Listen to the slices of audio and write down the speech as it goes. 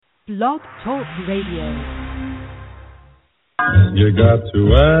Blog Talk Radio. You got to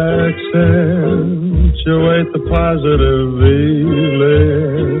accentuate the positive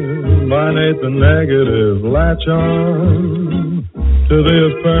feeling, eliminate the negative, latch on to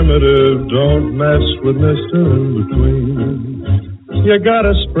the affirmative, don't mess with Mr. In-Between. You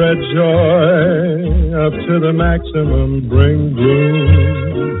gotta spread joy up to the maximum, bring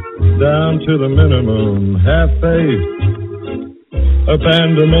gloom down to the minimum, have faith. A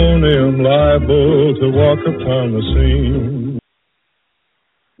pandemonium liable to walk upon the scene.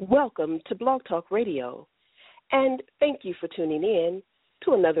 Welcome to Blog Talk Radio, and thank you for tuning in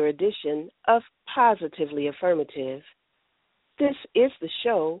to another edition of Positively Affirmative. This is the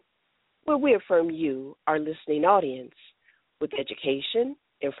show where we affirm you, our listening audience, with education,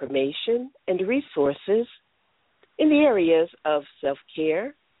 information, and resources in the areas of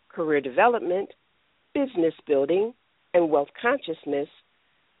self-care, career development, business building, and wealth consciousness,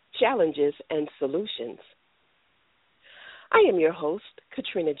 challenges, and solutions. I am your host,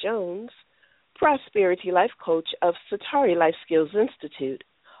 Katrina Jones, Prosperity Life Coach of Satari Life Skills Institute,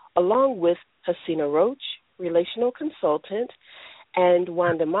 along with Hasina Roach, Relational Consultant, and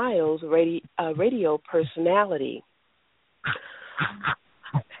Wanda Miles, radio personality.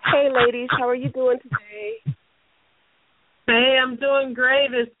 Hey, ladies, how are you doing today? Hey, I'm doing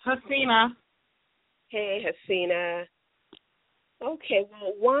great. It's Hasina. Hey, Hasina. Okay,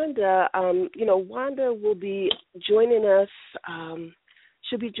 well, Wanda, Wanda will be joining us.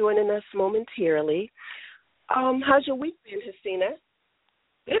 She'll be joining us momentarily. How's your week been, Hasina?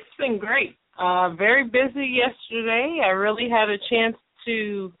 It's been great. Very busy yesterday. I really had a chance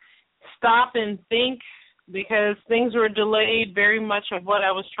to stop and think because things were delayed very much of what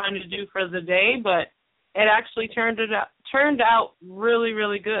I was trying to do for the day, but it actually turned out really,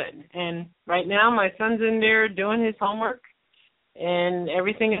 really good. And right now my son's in there doing his homework, and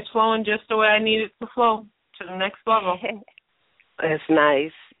everything is flowing just the way I need it to flow to the next level. That's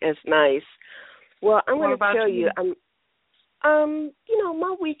nice. That's nice. Well, I'm going to tell you,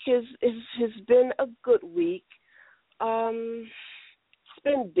 my week has been a good week. It's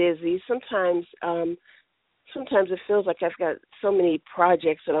been busy. Sometimes it feels like I've got so many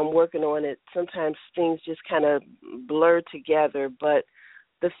projects that I'm working on. It sometimes things just kind of blur together. But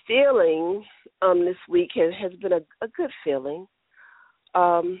the feeling this week has been a good feeling.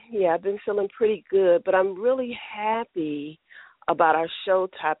 I've been feeling pretty good, but I'm really happy about our show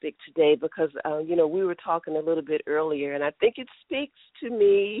topic today because, we were talking a little bit earlier, and I think it speaks to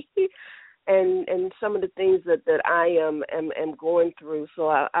me and some of the things that I am going through. So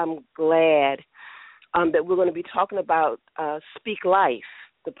I'm glad that we're going to be talking about Speak Life,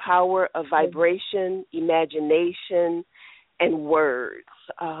 the power of vibration, imagination, and words.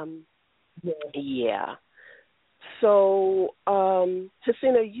 Yeah. So,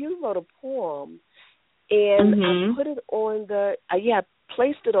 Hasina, you wrote a poem, and I put it on I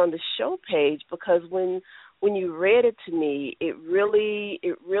placed it on the show page because when you read it to me, it really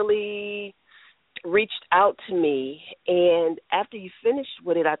reached out to me. And after you finished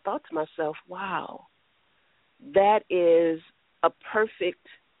with it, I thought to myself, wow, that is a perfect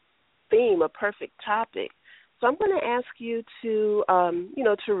theme, a perfect topic. So I'm going to ask you to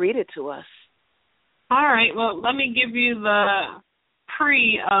read it to us. All right. Well, let me give you the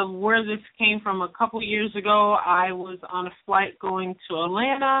of where this came from. A couple years ago, I was on a flight going to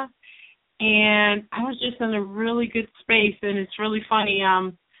Atlanta, and I was just in a really good space. And it's really funny.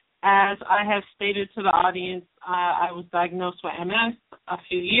 As I have stated to the audience, I was diagnosed with MS a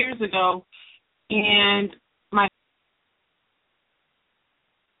few years ago, and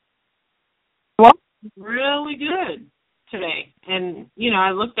really good today. And,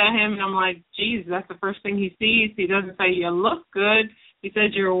 I looked at him and I'm like, geez, that's the first thing he sees. He doesn't say you look good. He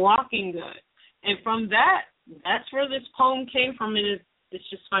says you're walking good. And from that's where this poem came from. And it's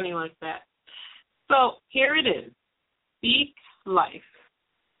just funny like that. So here it is. Speak life.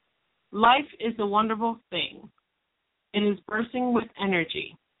 Life is a wonderful thing. It is bursting with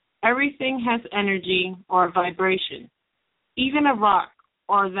energy. Everything has energy or vibration. Even a rock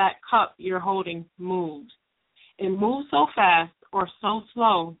or that cup you're holding moves. It moves so fast or so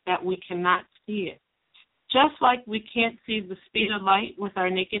slow that we cannot see it. Just like we can't see the speed of light with our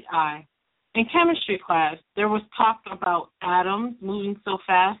naked eye. In chemistry class, there was talk about atoms moving so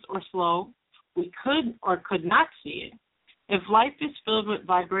fast or slow we could or could not see it. If life is filled with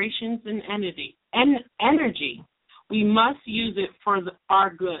vibrations and energy, we must use it for our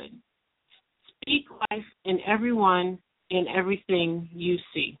good. Speak life in everyone and everything you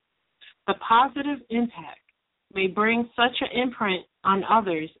see. The positive impact may bring such an imprint on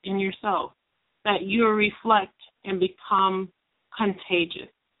others and yourself that you reflect and become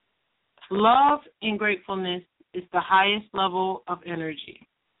contagious. Love and gratefulness is the highest level of energy.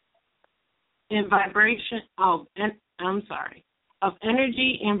 Of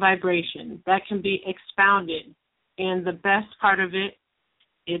energy and vibration that can be expounded. And the best part of it,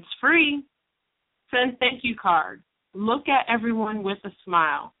 it's free. Send thank you cards. Look at everyone with a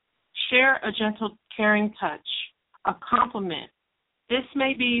smile. Share a gentle, caring touch, a compliment. This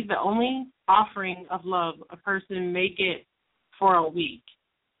may be the only offering of love a person may get for a week.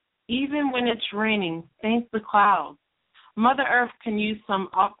 Even when it's raining, thank the clouds. Mother Earth can use some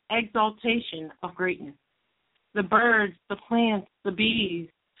exaltation of greatness. The birds, the plants, the bees,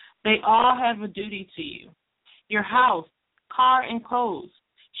 they all have a duty to you. Your house, car, and clothes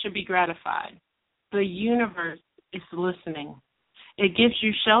should be gratified. The universe is listening. It gives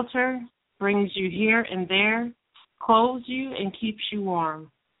you shelter, brings you here and there, clothes you, and keeps you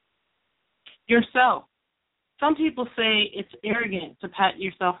warm. Yourself. Some people say it's arrogant to pat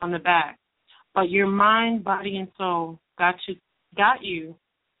yourself on the back, but your mind, body, and soul got you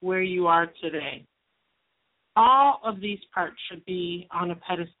where you are today. All of these parts should be on a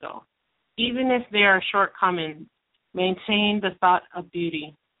pedestal. Even if there are shortcomings, maintain the thought of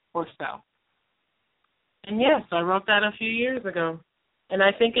beauty for self. And yes, I wrote that a few years ago. And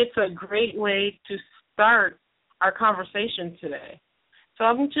I think it's a great way to start our conversation today. So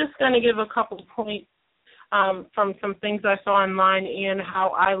I'm just going to give a couple of points from some things I saw online and how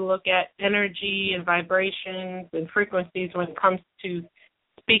I look at energy and vibrations and frequencies when it comes to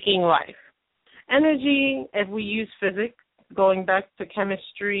speaking life. Energy, if we use physics, going back to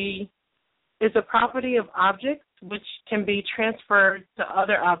chemistry, is a property of objects which can be transferred to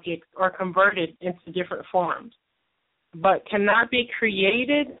other objects or converted into different forms, but cannot be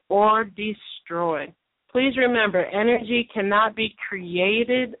created or destroyed. Please remember, energy cannot be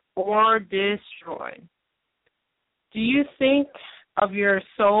created or destroyed. Do you think of your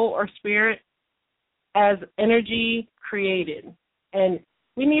soul or spirit as energy created? And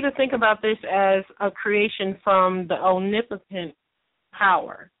we need to think about this as a creation from the omnipotent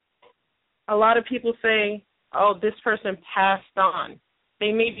power. A lot of people say, oh, this person passed on.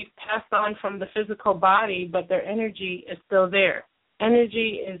 They may be passed on from the physical body, but their energy is still there.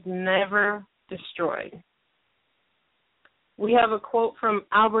 Energy is never destroyed. We have a quote from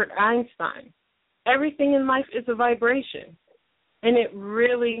Albert Einstein. Everything in life is a vibration, and it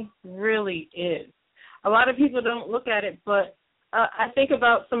really, really is. A lot of people don't look at it, but I think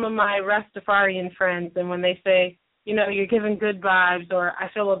about some of my Rastafarian friends, and when they say, you know, you're giving good vibes or I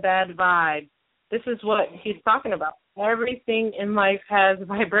feel a bad vibe, this is what he's talking about. Everything in life has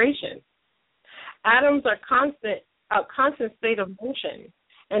vibration. Atoms are a constant state of motion,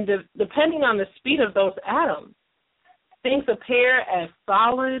 and depending on the speed of those atoms, things appear as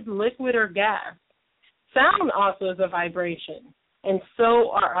solid, liquid, or gas. Sound also is a vibration, and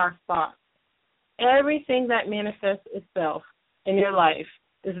so are our thoughts. Everything that manifests itself in your life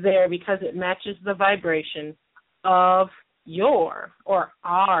is there because it matches the vibration of your or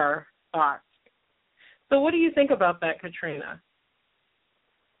our thoughts. So what do you think about that, Katrina?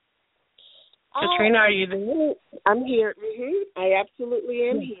 Katrina, are you there? I'm here. I absolutely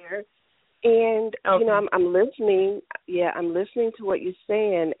am here. And, okay. You know, I'm listening. Yeah, I'm listening to what you're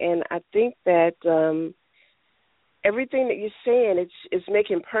saying, and I think that everything that you're saying, it's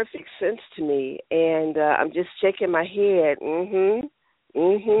making perfect sense to me. And I'm just shaking my head.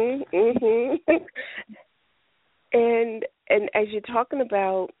 And as you're talking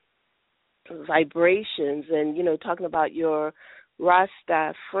about vibrations and, you know, talking about your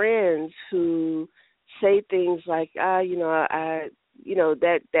Rasta friends who say things like, that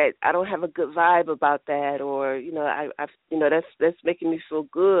I don't have a good vibe about that, or, you know, that's making me feel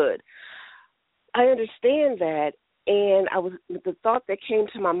good. I understand that, and the thought that came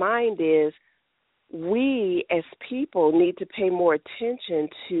to my mind is we as people need to pay more attention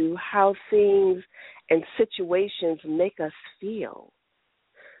to how things and situations make us feel,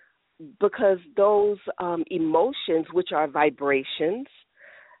 because those emotions, which are vibrations,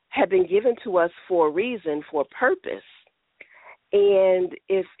 have been given to us for a reason, for a purpose. And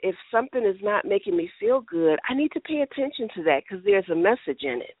if something is not making me feel good, I need to pay attention to that because there's a message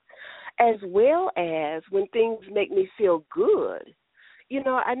in it. As well as when things make me feel good, you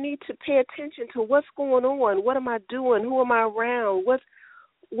know, I need to pay attention to what's going on, what am I doing, who am I around,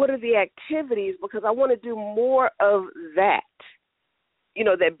 what are the activities, because I want to do more of that, you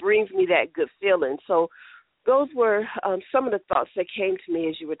know, that brings me that good feeling. So those were some of the thoughts that came to me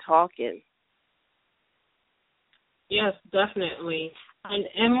as you were talking. Yes, definitely.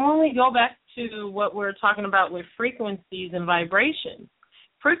 And when we go back to what we're talking about with frequencies and vibrations,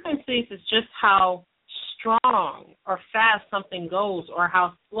 frequencies is just how strong or fast something goes or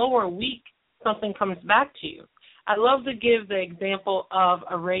how slow or weak something comes back to you. I love to give the example of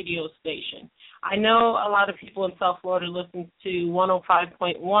a radio station. I know a lot of people in South Florida listen to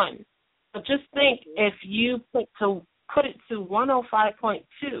 105.1, but just think if you put it to 105.2,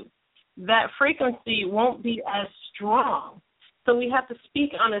 that frequency won't be as strong. So we have to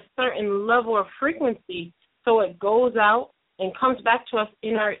speak on a certain level of frequency so it goes out and comes back to us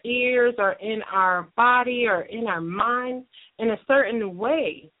in our ears or in our body or in our mind in a certain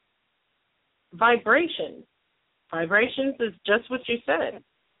way. Vibrations. Vibrations is just what you said.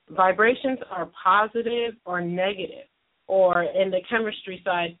 Vibrations are positive or negative, or in the chemistry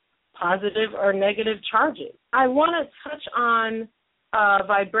side, positive or negative charges. I want to touch on a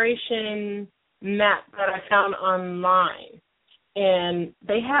vibration map that I found online, and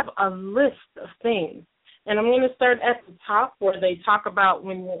they have a list of things. And I'm going to start at the top where they talk about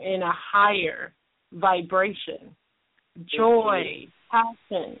when you're in a higher vibration: joy,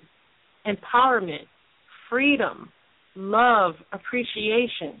 passion, empowerment, freedom, love,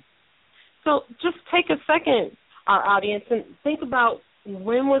 appreciation. So just take a second, our audience, and think about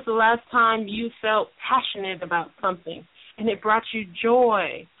when was the last time you felt passionate about something and it brought you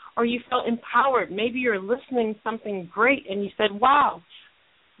joy, or you felt empowered. Maybe you're listening to something great and you said, wow,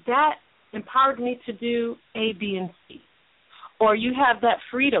 that empowered me to do A, B, and C. Or you have that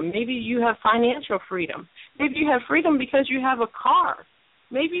freedom. Maybe you have financial freedom. Maybe you have freedom because you have a car.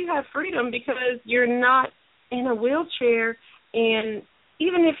 Maybe you have freedom because you're not in a wheelchair, and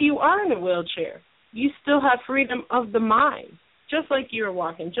even if you are in a wheelchair, you still have freedom of the mind, just like you're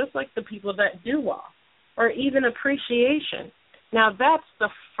walking, just like the people that do walk, or even appreciation. Now, that's the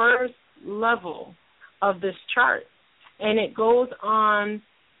first level of this chart, and it goes on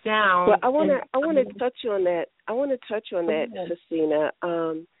down. Well, I want to touch on that. Hasina,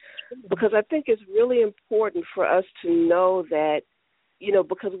 because I think it's really important for us to know that,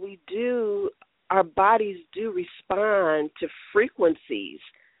 because our bodies do respond to frequencies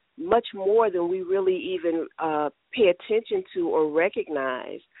much more than we really even pay attention to or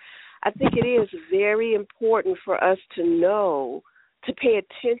recognize. I think it is very important for us to know, to pay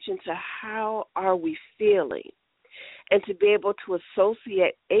attention to how are we feeling, and to be able to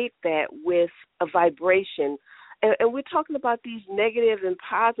associate that with a vibration. And we're talking about these negative and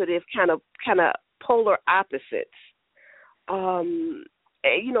positive kind of polar opposites.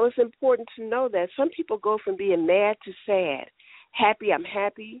 It's important to know that some people go from being mad to sad, happy, I'm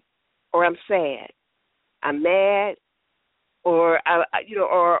happy, or I'm sad. I'm mad, or I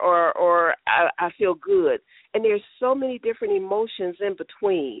feel good. And there's so many different emotions in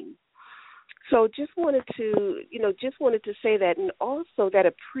between. So just wanted to say that, and also that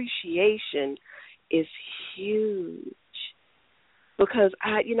appreciation is huge, because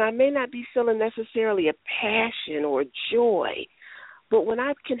I may not be feeling necessarily a passion or joy, but when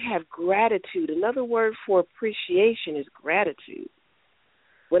I can have gratitude, another word for appreciation is gratitude.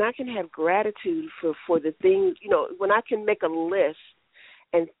 When I can have gratitude for the things, when I can make a list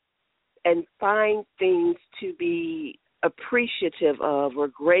and find things to be appreciative of or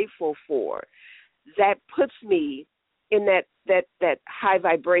grateful for, that puts me in that high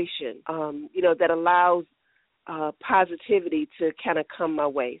vibration, that allows positivity to kind of come my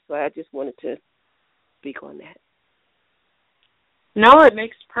way. So I just wanted to speak on that. No, it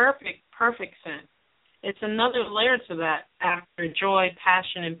makes perfect sense. It's another layer to that after joy,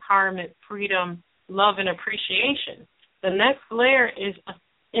 passion, empowerment, freedom, love, and appreciation. The next layer is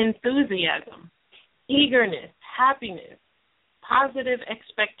enthusiasm, eagerness, happiness, positive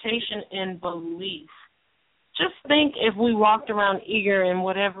expectation, and belief. Just think if we walked around eager in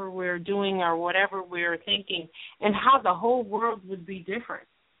whatever we're doing or whatever we're thinking, and how the whole world would be different.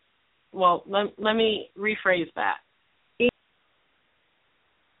 Well, let me rephrase that.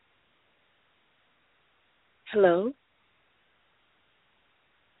 Hello?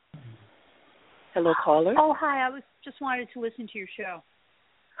 Hello, caller? Oh, hi. I just wanted to listen to your show.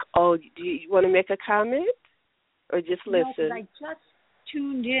 Oh, do you want to make a comment or just listen? No, because I just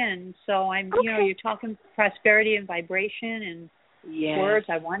tuned in, so I'm, okay. You're talking prosperity and vibration and words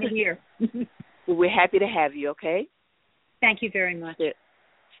I want to hear. Well, we're happy to have you, okay? Thank you very much.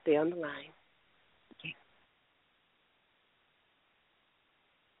 Stay on the line. Okay.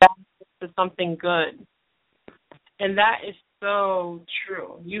 To something good. And that is so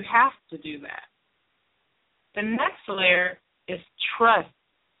true. You have to do that. The next layer is trust,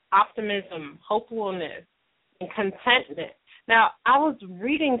 optimism, hopefulness, and contentment. Now, I was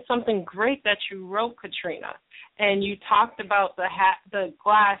reading something great that you wrote, Katrina, and you talked about the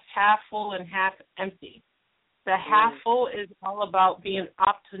glass half full and half empty. The half full is all about being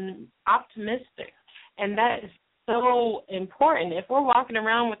optimistic. And that is so important. If we're walking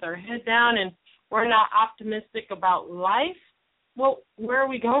around with our head down and we're not optimistic about life, well, where are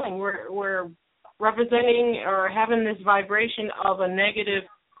we going? We're representing or having this vibration of a negative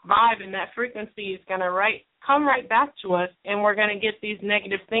vibe, and that frequency is going to come right back to us, and we're going to get these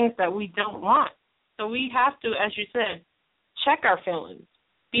negative things that we don't want. So we have to, as you said, check our feelings.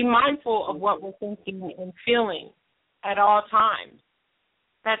 Be mindful of what we're thinking and feeling at all times.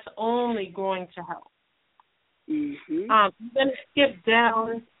 That's only going to help. Mm-hmm. I'm going to skip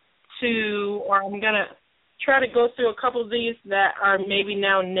down to, or I'm going to try to go through a couple of these that are maybe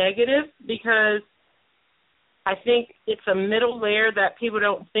now negative, because I think it's a middle layer that people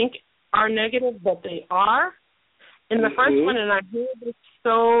don't think are negative, but they are. And the first one, and I hear this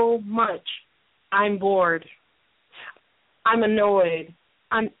so much, I'm bored. I'm annoyed.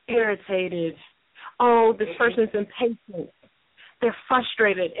 I'm irritated. Oh, this person's impatient. They're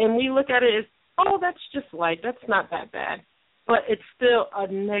frustrated. And we look at it as, oh, that's just light. That's not that bad. But it's still a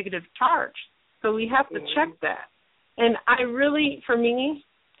negative charge. So we have to check that. And I really, for me,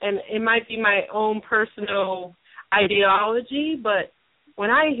 and it might be my own personal ideology, but when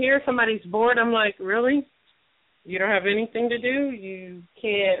I hear somebody's bored, I'm like, really? You don't have anything to do? You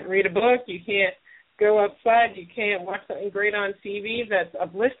can't read a book? You can't go outside? You can't watch something great on TV that's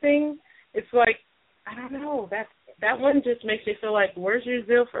uplifting? It's like, I don't know. That one just makes me feel like, where's your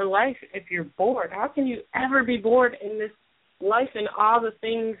zeal for life if you're bored? How can you ever be bored in this life and all the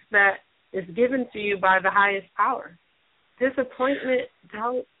things that is given to you by the highest power? Disappointment,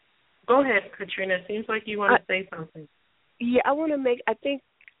 doubt. Go ahead, Katrina. It seems like you want to say something. Yeah, I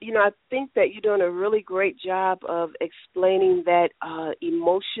think that you're doing a really great job of explaining that those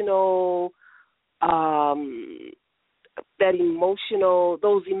emotional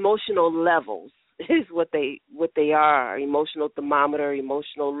levels is what they are, emotional thermometer,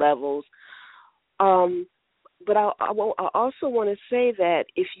 emotional levels. But I also want to say that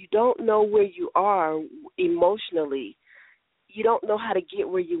if you don't know where you are emotionally, you don't know how to get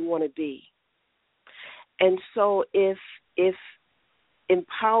where you want to be. And so if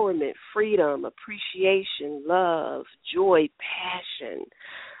empowerment, freedom, appreciation, love, joy, passion,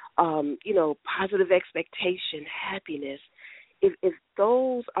 positive expectation, happiness, if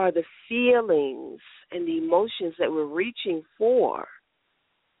those are the feelings and the emotions that we're reaching for,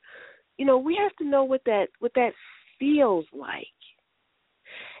 we have to know what that feels like,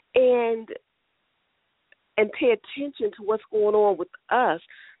 and pay attention to what's going on with us.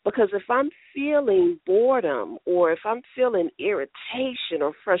 Because if I'm feeling boredom or if I'm feeling irritation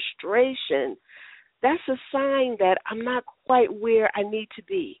or frustration, that's a sign that I'm not quite where I need to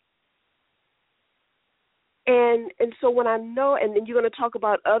be. And so when I know, and then you're going to talk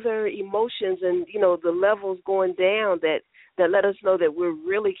about other emotions and, the levels going down that let us know that we're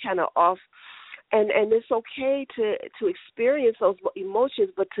really kind of off. And it's okay to experience those emotions,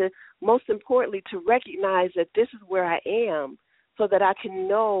 but to, most importantly, to recognize that this is where I am, so that I can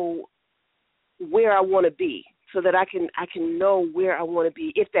know where I want to be, so that I can know where I want to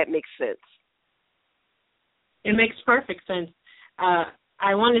be, if that makes sense. It makes perfect sense.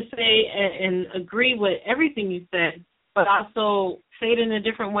 I want to say and agree with everything you said, but also say it in a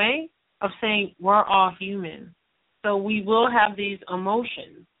different way of saying we're all human. So we will have these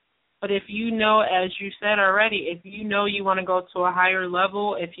emotions. But if you know, as you said already, if you know you want to go to a higher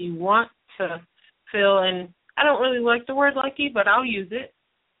level, if you want to feel, and I don't really like the word lucky, but I'll use it.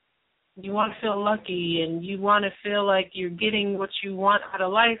 You want to feel lucky and you want to feel like you're getting what you want out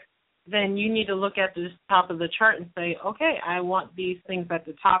of life, then you need to look at the top of the chart and say, okay, I want these things at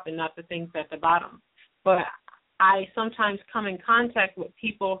the top and not the things at the bottom. But I sometimes come in contact with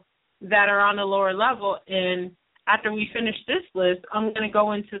people that are on a lower level, and after we finish this list, I'm going to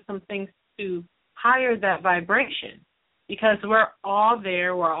go into some things to higher that vibration, because we're all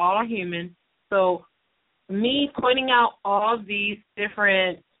there, we're all human. So me pointing out all these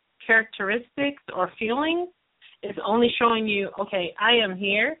different characteristics or feelings is only showing you, okay, I am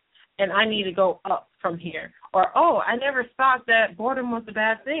here and I need to go up from here. Or, oh, I never thought that boredom was a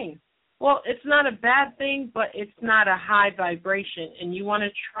bad thing. Well, it's not a bad thing, but it's not a high vibration, and you want to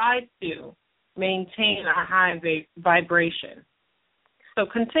try to maintain a high vibration. So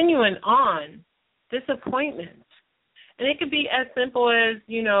continuing on, disappointment. And it could be as simple as,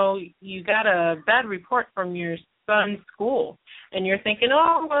 you got a bad report from your son's school, and you're thinking,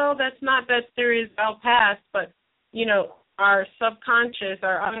 oh, well, that's not that serious, I'll pass. But, our subconscious,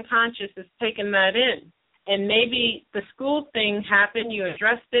 our unconscious is taking that in. And maybe the school thing happened, you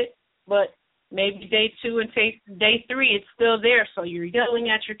addressed it, but maybe day 2 and day 3, it's still there. So you're yelling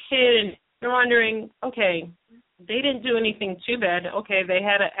at your kid, and you're wondering, okay, they didn't do anything too bad. Okay, they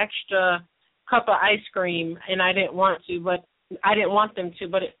had an extra cup of ice cream and I didn't want them to,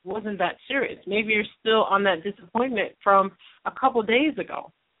 but it wasn't that serious. Maybe you're still on that disappointment from a couple days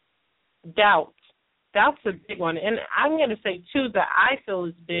ago. Doubt. Doubt's a big one. And I'm going to say, too, that I feel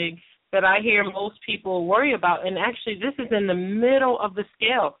is big, that I hear most people worry about. And actually, this is in the middle of the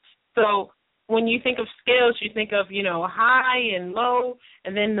scale. So when you think of scales, you think of, high and low.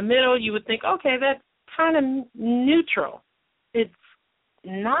 And then the middle, you would think, okay, that's kind of neutral. It's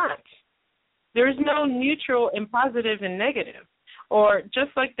not. There's no neutral in positive and negative. Or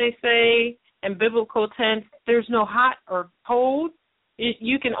just like they say in biblical tense, there's no hot or cold.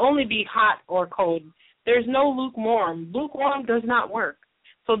 You can only be hot or cold. There's no lukewarm. Lukewarm does not work.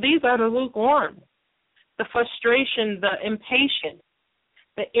 So these are the lukewarm. The frustration, the impatience,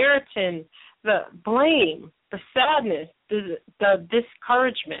 the irritant, the blame, the sadness, the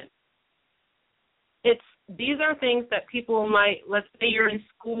discouragement. These are things that people might, let's say you're in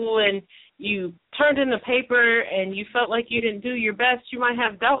school and you turned in the paper and you felt like you didn't do your best. You might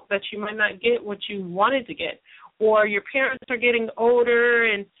have doubt that you might not get what you wanted to get. Or your parents are getting older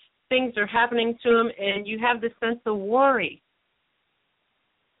and things are happening to them and you have this sense of worry.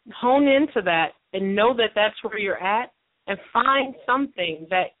 Hone into that and know that that's where you're at and find something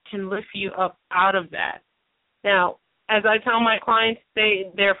that can lift you up out of that. Now, as I tell my clients,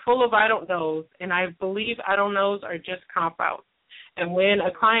 they're full of I don't knows, and I believe I don't knows are just cop-outs. And when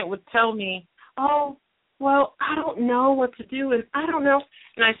a client would tell me, oh, well, I don't know what to do, and I don't know,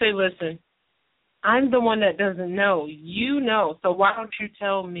 and I say, listen, I'm the one that doesn't know. You know, so why don't you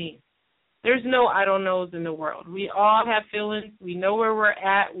tell me? There's no I don't knows in the world. We all have feelings. We know where we're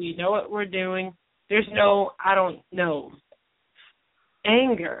at. We know what we're doing. There's no I don't knows.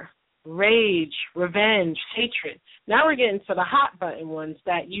 Anger, rage, revenge, hatred. Now we're getting to the hot button ones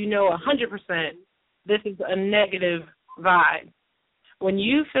that 100% this is a negative vibe. When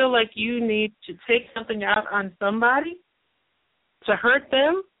you feel like you need to take something out on somebody to hurt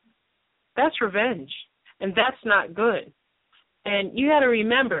them, that's revenge, and that's not good. And you got to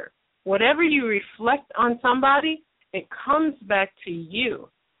remember, whatever you reflect on somebody, it comes back to you.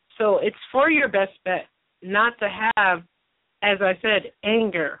 So it's for your best bet not to have, as I said,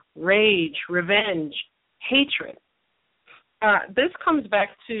 anger, rage, revenge, hatred. This comes back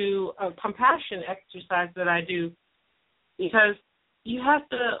to a compassion exercise that I do, because you have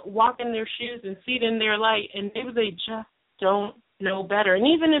to walk in their shoes and see it in their light, and maybe they just don't know better. And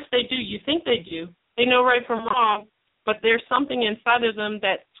even if they do, you think they do, they know right from wrong, but there's something inside of them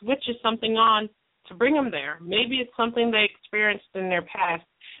that switches something on to bring them there. Maybe it's something they experienced in their past.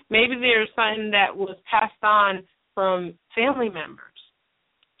 Maybe there's something that was passed on from family members.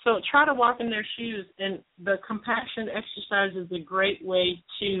 So try to walk in their shoes, and the compassion exercise is a great way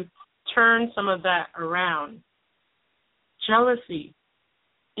to turn some of that around. Jealousy,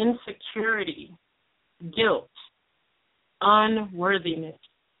 insecurity, guilt, unworthiness.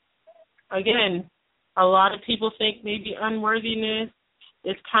 Again, a lot of people think maybe unworthiness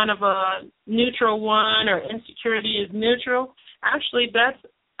is kind of a neutral one, or insecurity is neutral. Actually, that's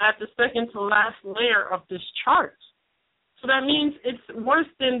at the second to last layer of this chart. So that means it's worse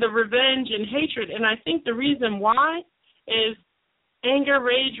than the revenge and hatred. And I think the reason why is anger,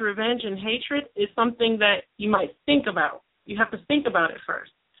 rage, revenge, and hatred is something that you might think about. You have to think about it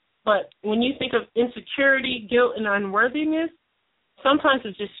first. But when you think of insecurity, guilt, and unworthiness, sometimes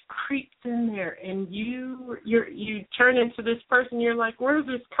it just creeps in there, and you turn into this person. You're like, where is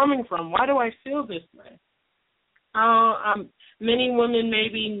this coming from? Why do I feel this way? Many women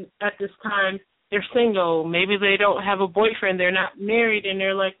maybe at this time, they're single. Maybe they don't have a boyfriend. They're not married, and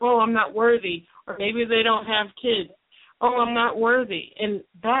they're like, oh, I'm not worthy. Or maybe they don't have kids. Oh, I'm not worthy. And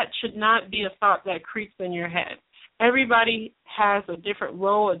that should not be a thought that creeps in your head. Everybody has a different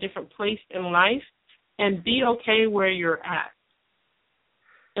role, a different place in life, and be okay where you're at.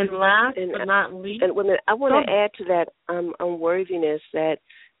 And last but not least, and I want to add to that unworthiness that,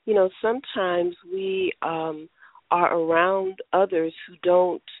 sometimes we are around others who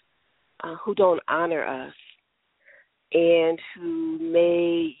don't honor us, and who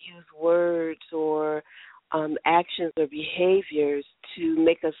may use words or actions or behaviors to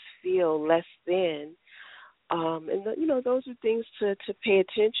make us feel less than. Those are things to pay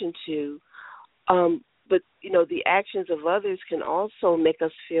attention to. But, the actions of others can also make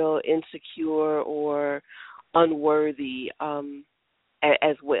us feel insecure or unworthy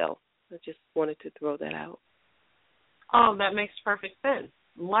as well. I just wanted to throw that out. Oh, that makes perfect sense.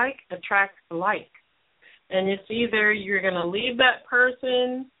 Like attracts like. And it's either you're going to leave that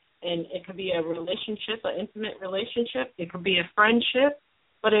person, and it could be a relationship, an intimate relationship. It could be a friendship.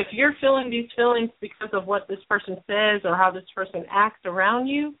 But if you're feeling these feelings because of what this person says or how this person acts around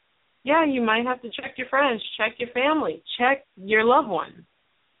you, yeah, you might have to check your friends, check your family, check your loved ones,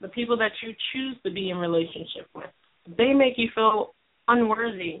 the people that you choose to be in relationship with. They make you feel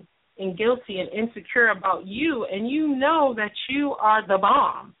unworthy and guilty and insecure about you, and you know that you are the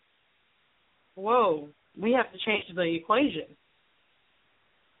bomb. Whoa, we have to change the equation.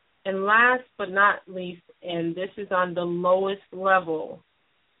 And last but not least, and this is on the lowest level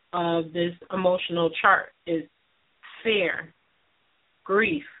of this emotional chart, is fear,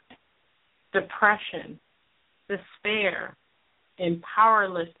 grief, depression, despair, and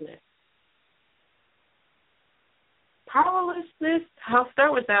powerlessness. Powerlessness, I'll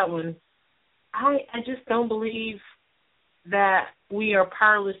start with that one. I just don't believe that we are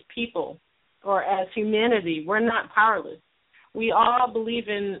powerless people, or as humanity, we're not powerless. We all believe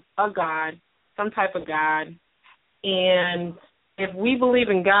in a God, some type of God, and if we believe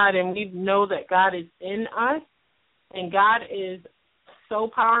in God and we know that God is in us, and God is so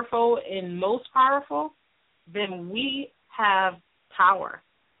powerful and most powerful, then we have power.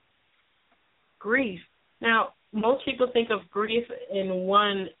 Grief. Now, most people think of grief in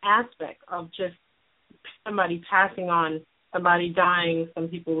one aspect of just somebody passing on, somebody dying, some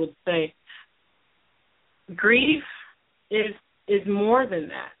people would say. Grief is more than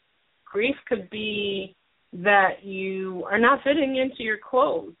that. Grief could be that you are not fitting into your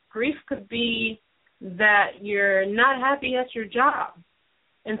clothes. Grief could be that you're not happy at your job.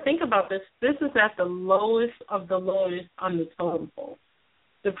 And think about this. This is at the lowest of the lowest on the totem pole.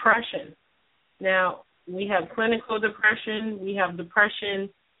 Depression. Now, we have clinical depression. We have depression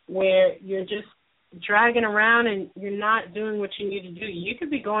where you're just dragging around and you're not doing what you need to do. You could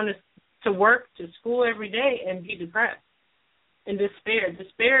be going to work, to school every day and be depressed. And despair.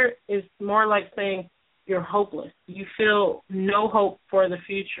 Despair is more like saying you're hopeless. You feel no hope for the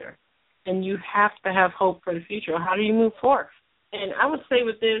future. And you have to have hope for the future. How do you move forward? And I would say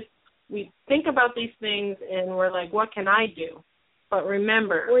with this, we think about these things and we're like, what can I do? But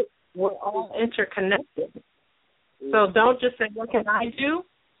remember, we're all interconnected. So don't just say, what can I do?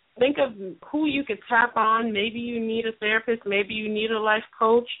 Think of who you could tap on. Maybe you need a therapist. Maybe you need a life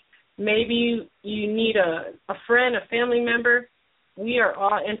coach. Maybe you need a friend, a family member. We are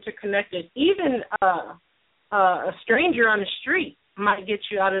all interconnected. Even a stranger on the street might get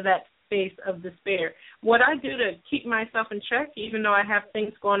you out of that space of despair. What I do to keep myself in check, even though I have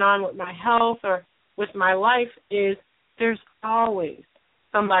things going on with my health or with my life, is there's always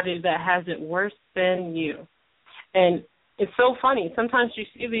somebody that has it worse than you. And it's so funny. Sometimes you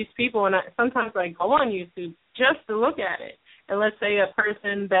see these people, and sometimes I go on YouTube just to look at it. And let's say a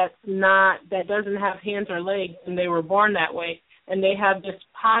person that doesn't have hands or legs and they were born that way, and they have this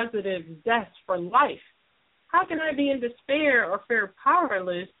positive zest for life. How can I be in despair or feel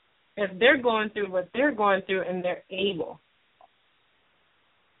powerless if they're going through what they're going through and they're able?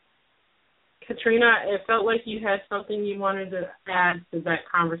 Katrina, it felt like you had something you wanted to add to that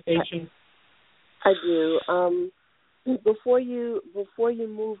conversation. I do. Before you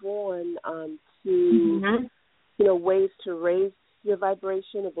move on to ways to raise your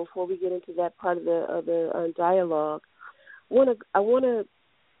vibration, and before we get into that part of the dialogue, I want to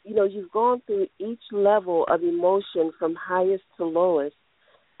you've gone through each level of emotion from highest to lowest,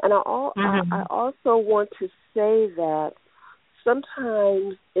 and I also want to say that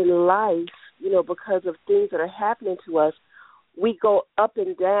sometimes in life, because of things that are happening to us, we go up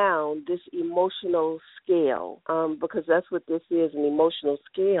and down this emotional scale, because that's what this is, an emotional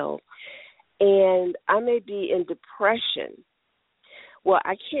scale. And I may be in depression. Well,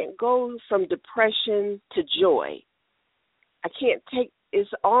 I can't go from depression to joy. It's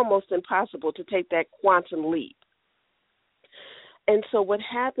almost impossible to take that quantum leap. And so what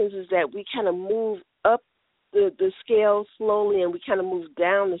happens is that we kind of move up the scale slowly, and we kind of move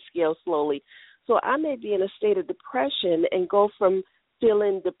down the scale slowly. So I may be in a state of depression and go from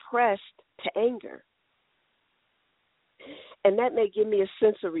feeling depressed to anger. And that may give me a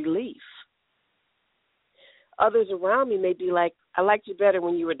sense of relief. Others around me may be like, I liked you better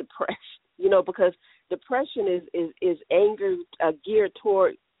when you were depressed, because depression is anger geared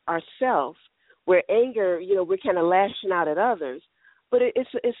toward ourselves, where anger, we're kind of lashing out at others. But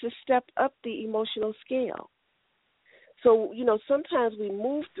it's a step up the emotional scale. So, sometimes we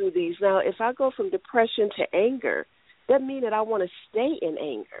move through these. Now, if I go from depression to anger, that means that I want to stay in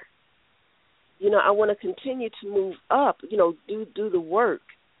anger. I want to continue to move up, do the work,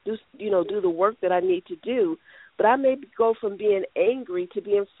 do the work that I need to do. But I may go from being angry to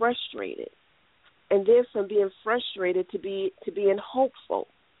being frustrated, and then from being frustrated to being hopeful,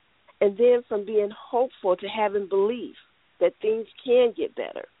 and then from being hopeful to having belief that things can get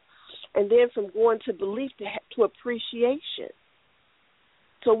better. And then from going to belief to appreciation.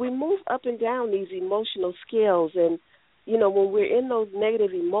 So we move up and down these emotional scales, and, you know, when we're in those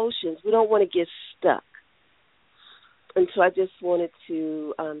negative emotions, we don't want to get stuck. And so I just wanted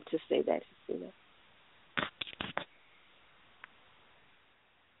to say that, Hasina.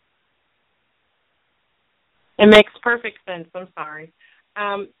 It makes perfect sense. I'm sorry.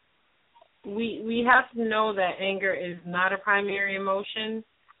 We have to know that anger is not a primary emotion.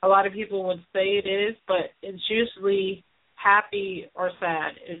 A lot of people would say it is, but it's usually happy or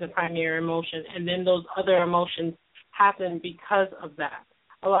sad is a primary emotion, and then those other emotions happen because of that.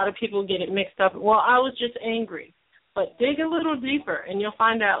 A lot of people get it mixed up. Well, I was just angry. But dig a little deeper, and you'll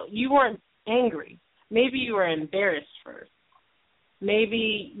find out you weren't angry. Maybe you were embarrassed first.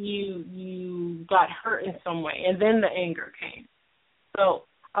 Maybe you got hurt in some way, and then the anger came. So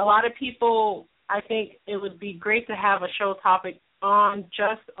a lot of people, I think it would be great to have a show topic on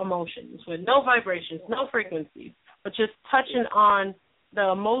just emotions with no vibrations, no frequencies, but just touching on the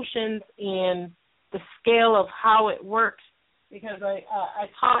emotions and the scale of how it works. Because I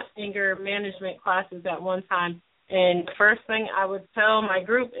taught anger management classes at one time, and the first thing I would tell my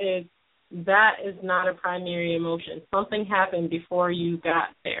group is that is not a primary emotion. Something happened before you got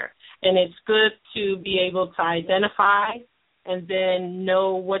there. And it's good to be able to identify and then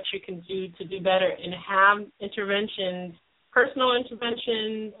know what you can do to do better and have interventions, personal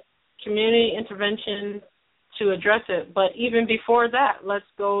interventions, community interventions to address it. But even before that, let's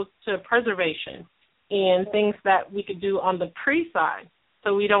go to preservation and things that we could do on the pre-side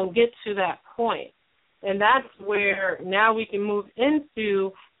so we don't get to that point. And that's where now we can move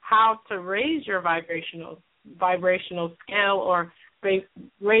into how to raise your vibrational scale or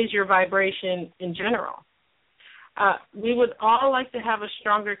raise your vibration in general. We would all like to have a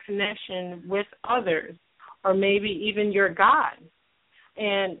stronger connection with others or maybe even your God.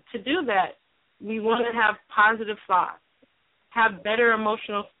 And to do that, we want to have positive thoughts, have better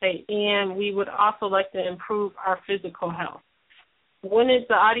emotional state, and we would also like to improve our physical health. Wouldn't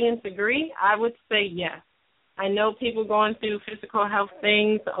the audience agree? I would say yes. I know people going through physical health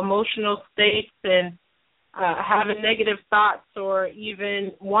things, emotional states, and having negative thoughts or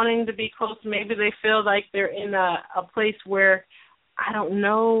even wanting to be close. Maybe they feel like they're in a place where I don't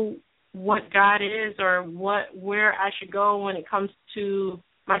know what God is or where I should go when it comes to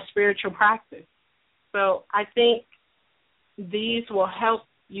my spiritual practice. So I think these will help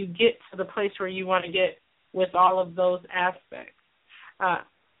you get to the place where you want to get with all of those aspects.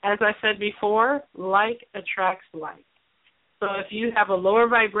 As I said before, like attracts like. So if you have a lower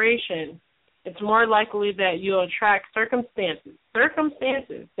vibration, it's more likely that you'll attract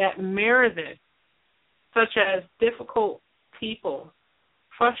circumstances that mirror this, such as difficult people,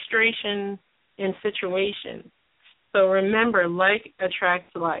 frustration in situations. So remember, like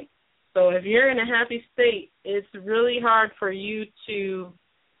attracts like. So if you're in a happy state, it's really hard for you to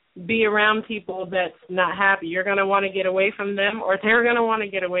be around people that's not happy. You're going to want to get away from them, or they're going to want to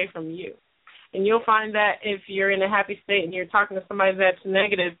get away from you. And you'll find that if you're in a happy state and you're talking to somebody that's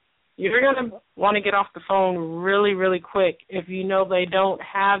negative, you're going to want to get off the phone really, really quick if you know they don't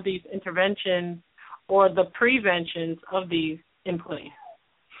have these interventions or the preventions of these in place.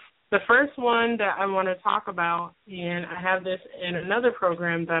 The first one that I want to talk about, and I have this in another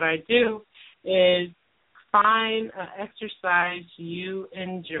program that I do, is find an exercise you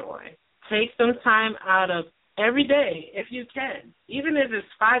enjoy. Take some time out of every day, if you can, even if it's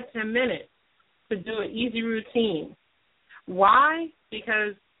 5-10 minutes, to do an easy routine. Why?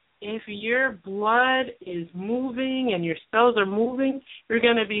 Because if your blood is moving and your cells are moving, you're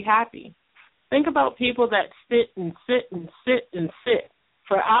going to be happy. Think about people that sit and sit and sit and sit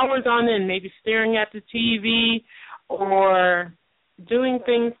for hours on end, maybe staring at the TV or doing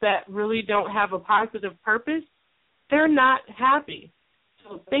things that really don't have a positive purpose. They're not happy.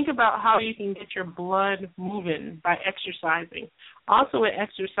 So think about how you can get your blood moving by exercising. Also with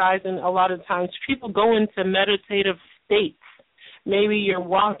exercising, a lot of times people go into meditative states. Maybe you're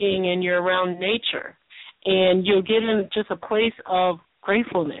walking and you're around nature, and you'll get in just a place of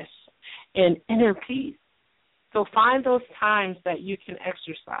gratefulness and inner peace. So find those times that you can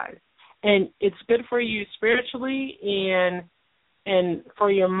exercise. And it's good for you spiritually and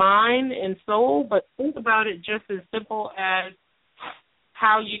for your mind and soul, but think about it just as simple as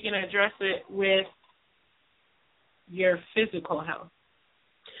how you can address it with your physical health.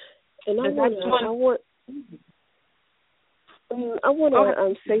 And I want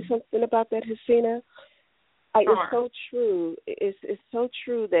to say something about that, Hasina. Sure. It's so true. It's so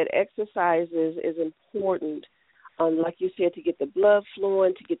true that exercise is important. Like you said, to get the blood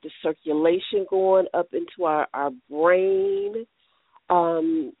flowing, to get the circulation going up into our brain,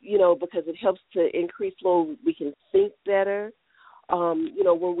 because it helps to increase flow. We can think better.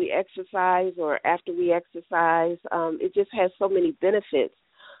 when we exercise or after we exercise. It just has so many benefits.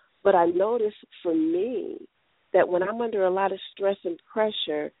 But I notice for me that when I'm under a lot of stress and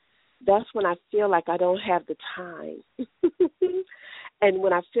pressure, that's when I feel like I don't have the time. And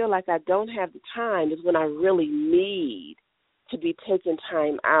when I feel like I don't have the time is when I really need to be taking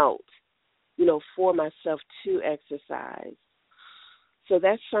time out, for myself to exercise. So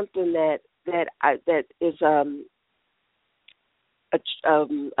that's something that is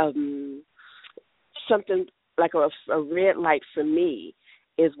something like a red light for me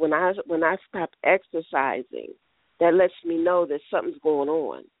is when I stop exercising. That lets me know that something's going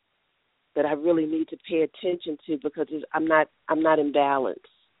on that I really need to pay attention to because I'm not in balance.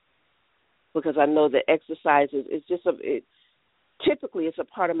 Because I know that exercise is just typically it's a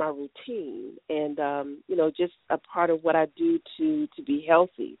part of my routine and just a part of what I do to be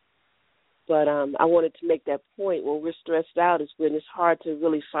healthy. But I wanted to make that point. When we're stressed out, it's when it's hard to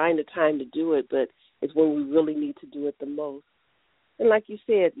really find the time to do it, but it's when we really need to do it the most. And like you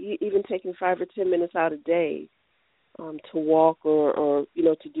said, even taking 5 or 10 minutes out a day to walk or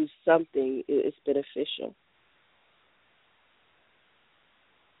to do something is beneficial.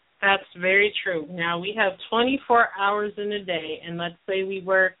 That's very true. Now, we have 24 hours in a day, and let's say we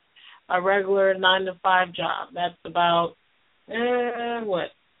work a regular 9-to-5 job. That's about,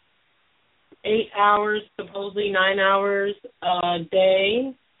 8 hours, supposedly 9 hours a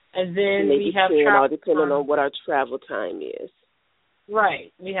day, and then maybe we have 10, travel depending time. On what our travel time is.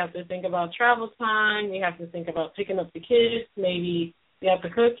 Right. We have to think about travel time. We have to think about picking up the kids. Maybe you have to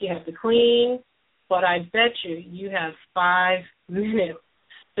cook, you have to clean. But I bet you have 5 minutes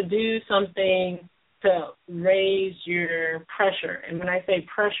to do something to raise your pressure. And when I say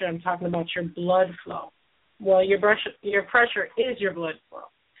pressure, I'm talking about your blood flow. Well, your pressure is your blood flow.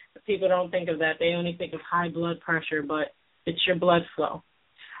 People don't think of that. They only think of high blood pressure, but it's your blood flow.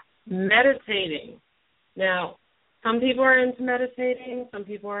 Meditating. Now, some people are into meditating. Some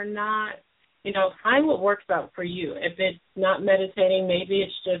people are not. Find what works out for you. If it's not meditating, maybe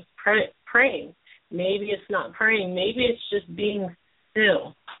it's just praying. Maybe it's not praying. Maybe it's just being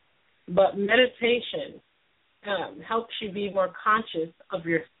still. But meditation helps you be more conscious of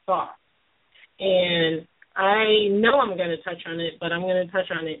your thoughts. And I know I'm going to touch on it, but I'm going to touch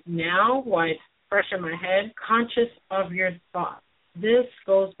on it now while it's fresh in my head. Conscious of your thoughts. This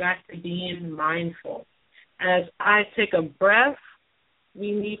goes back to being mindful. As I take a breath,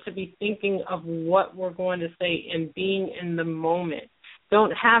 we need to be thinking of what we're going to say and being in the moment.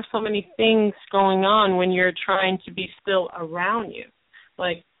 Don't have so many things going on when you're trying to be still around you.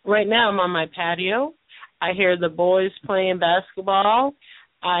 Like right now I'm on my patio. I hear the boys playing basketball.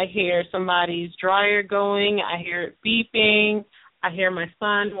 I hear somebody's dryer going. I hear it beeping. I hear my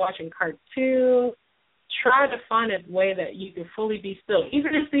son watching cartoons. Try to find a way that you can fully be still.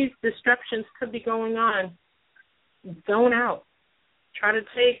 Even if these distractions could be going on, zone out. Try to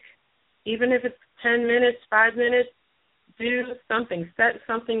take, even if it's 10 minutes, 5 minutes, do something. Set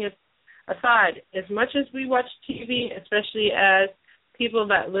something aside. As much as we watch TV, especially as people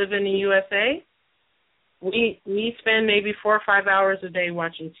that live in the USA, we spend maybe 4 or 5 hours a day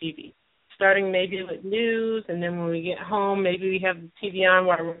watching TV, starting maybe with news, and then when we get home, maybe we have the TV on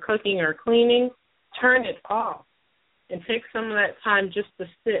while we're cooking or cleaning. Turn it off and take some of that time just to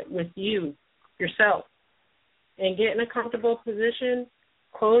sit with yourself, and get in a comfortable position,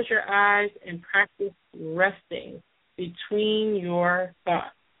 close your eyes, and practice resting between your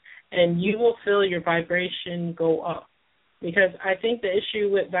thoughts, and you will feel your vibration go up. Because I think the issue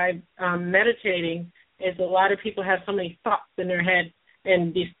with meditating is a lot of people have so many thoughts in their head,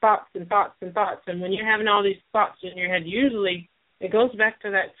 and these thoughts and thoughts and thoughts, and when you're having all these thoughts in your head, usually it goes back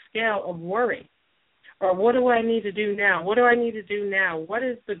to that scale of worry. Or what do I need to do now? What do I need to do now? What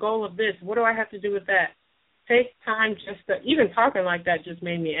is the goal of this? What do I have to do with that? Take time just to, even talking like that just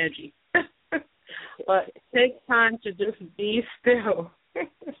made me edgy. But take time to just be still.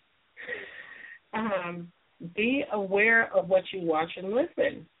 Be aware of what you watch and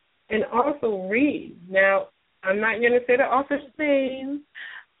listen. And also read. Now, I'm not going to say the author's name,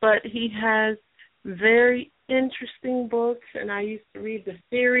 but he has very interesting books, and I used to read the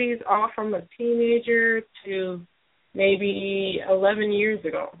series all from a teenager to maybe 11 years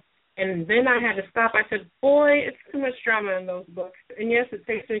ago. And then I had to stop. I said, boy, it's too much drama in those books. And yes, it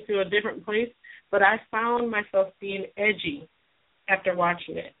takes me to a different place, but I found myself being edgy after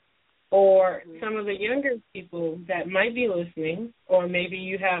watching it. Or some of the younger people that might be listening, or maybe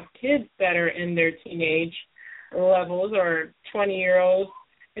you have kids that are in their teenage levels or 20-year-olds,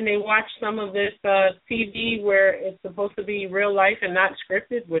 and they watch some of this TV where it's supposed to be real life and not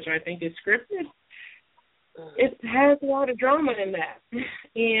scripted, which I think is scripted. it has a lot of drama in that.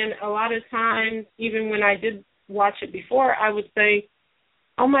 And a lot of times, even when I did watch it before, I would say,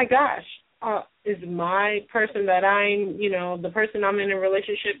 oh my gosh, is my person that I'm, the person I'm in a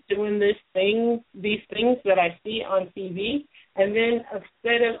relationship doing these things that I see on TV? And then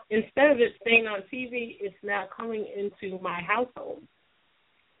instead of it staying on TV, it's now coming into my household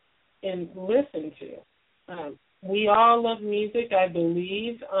and listened to. We all love music, I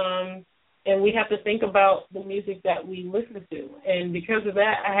believe, and we have to think about the music that we listen to. And because of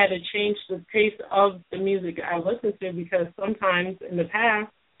that, I had to change the pace of the music I listen to, because sometimes in the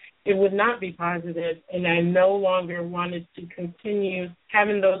past it would not be positive, and I no longer wanted to continue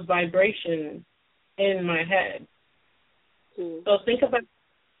having those vibrations in my head. Mm. So think about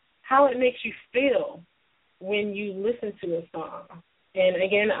how it makes you feel when you listen to a song. And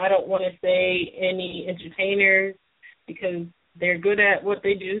again, I don't want to say any entertainers, because they're good at what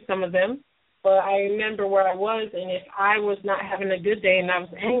they do, some of them. But I remember where I was, and if I was not having a good day and I was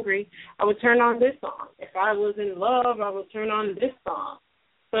angry, I would turn on this song. If I was in love, I would turn on this song.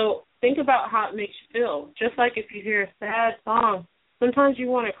 So think about how it makes you feel. Just like if you hear a sad song, sometimes you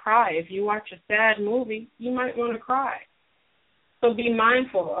want to cry. If you watch a sad movie, you might want to cry. So be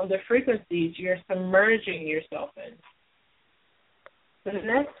mindful of the frequencies you're submerging yourself in. The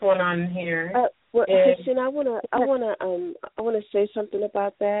next one on here. Hasina, I wanna say something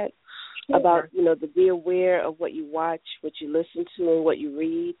about that. Sure. About the be aware of what you watch, what you listen to, and what you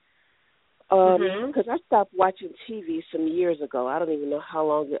read. Because I stopped watching TV some years ago. I don't even know how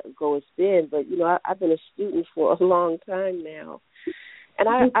long ago it's been, but I've been a student for a long time now. And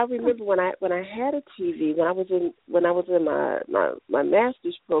I remember when I had a TV, when I was in my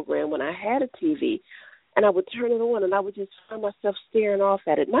master's program, when I had a TV, and I would turn it on and I would just find myself staring off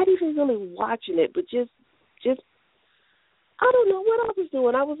at it, not even really watching it, but just I don't know what I was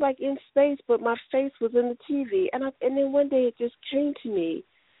doing. I was like in space, but my face was in the TV. And then one day it just came to me,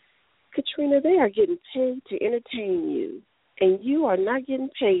 Katrina, they are getting paid to entertain you, and you are not getting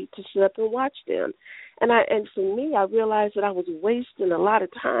paid to sit up and watch them. And for me, I realized that I was wasting a lot of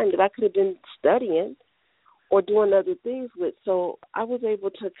time that I could have been studying or doing other things with. So I was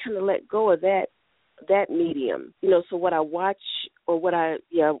able to kind of let go of that medium, so what I watch or what I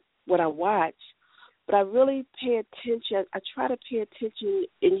watch, but I really pay attention. I try to pay attention,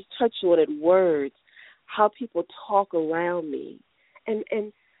 and you touch on it, words, how people talk around me.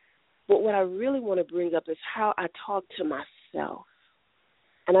 But what I really want to bring up is how I talk to myself.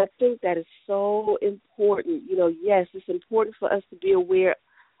 And I think that is so important. Yes, it's important for us to be aware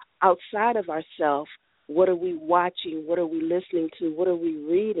outside of ourselves. What are we watching? What are we listening to? What are we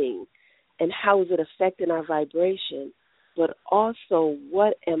reading? And how is it affecting our vibration? But also,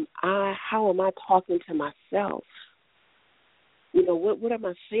 what am I? How am I talking to myself? What am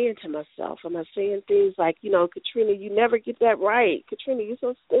I saying to myself? Am I saying things like, Katrina, you never get that right. Katrina, you're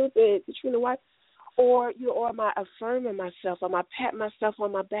so stupid. Katrina, why? Or am I affirming myself? Am I patting myself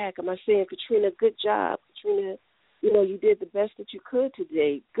on my back? Am I saying, Katrina, good job. Katrina, you did the best that you could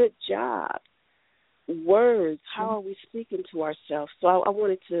today. Good job. Words, how are we speaking to ourselves? So I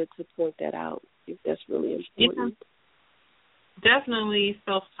wanted to point that out. I think that's really important. Yeah. Definitely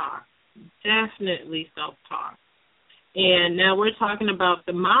self-talk. Definitely self-talk. And now we're talking about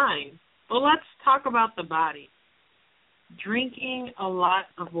the mind. Well, let's talk about the body. Drinking a lot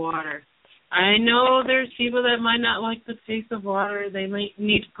of water. I know there's people that might not like the taste of water. They might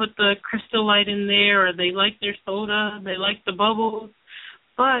need to put the Crystal Light in there, or they like their soda, they like the bubbles.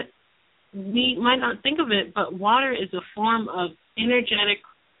 But we might not think of it, but water is a form of energetic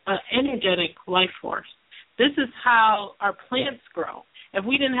life force. This is how our plants grow. If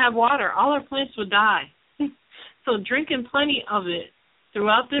we didn't have water, all our plants would die. So drinking plenty of it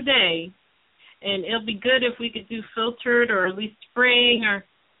throughout the day, and it'll be good if we could do filtered or at least spraying or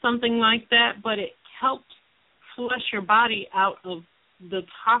something like that, but it helps flush your body out of the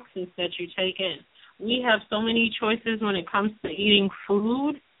toxins that you take in. We have so many choices when it comes to eating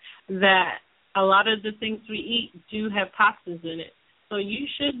food that a lot of the things we eat do have toxins in it. So you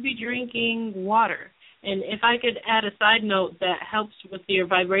should be drinking water. And if I could add a side note that helps with your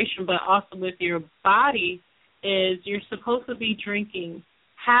vibration but also with your body, is you're supposed to be drinking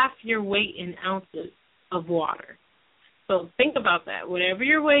half your weight in ounces of water. So think about that. Whatever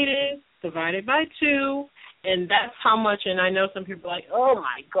your weight is, divide it by 2, and that's how much. And I know some people are like, oh,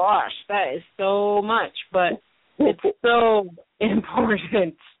 my gosh, that is so much. But it's so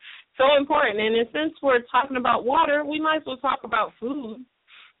important. So important. And since we're talking about water, we might as well talk about food.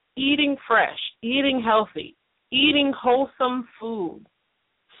 Eating fresh, eating healthy, eating wholesome food.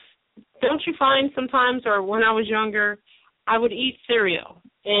 Don't you find sometimes, or when I was younger, I would eat cereal.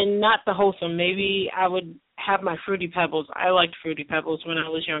 and not the wholesome. Maybe I would have my Fruity Pebbles. I liked Fruity Pebbles when I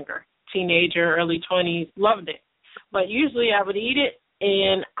was younger. Teenager, early 20s, loved it. But usually I would eat it,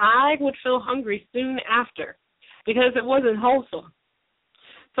 and I would feel hungry soon after because it wasn't wholesome.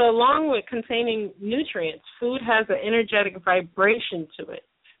 So along with containing nutrients, food has an energetic vibration to it.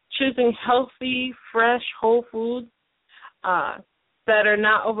 Choosing healthy, fresh, whole foods that are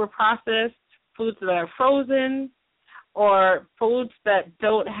not over-processed, foods that are frozen, or foods that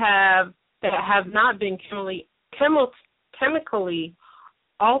have not been chemically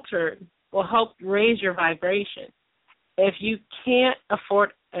altered will help raise your vibration. If you can't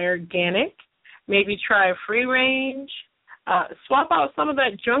afford organic, maybe try free range. Swap out some of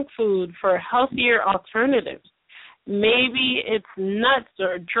that junk food for healthier alternatives. Maybe it's nuts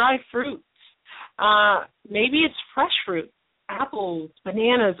or dry fruits. Maybe it's fresh fruit, apples,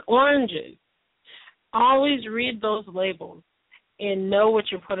 bananas, oranges. Always read those labels and know what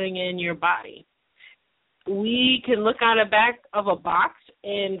you're putting in your body. We can look on the back of a box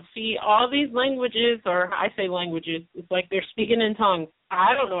and see all these languages, or I say languages, it's like they're speaking in tongues.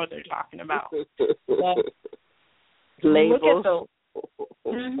 I don't know what they're talking about. Look at those.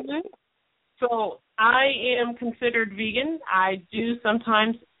 Mm-hmm. So I am considered vegan. I do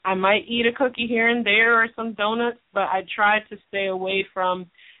sometimes, I might eat a cookie here and there or some donuts, but I try to stay away from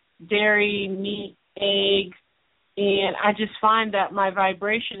dairy, meat, eggs, and I just find that my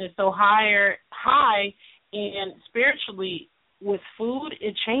vibration is so high, and spiritually with food,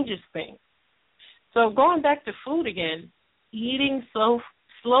 it changes things. So going back to food again, eating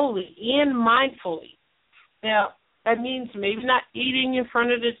slowly and mindfully. Now, that means maybe not eating in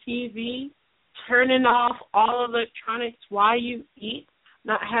front of the TV, turning off all electronics while you eat,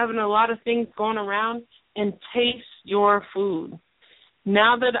 not having a lot of things going around, and taste your food.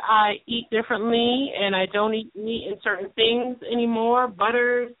 Now that I eat differently and I don't eat meat and certain things anymore,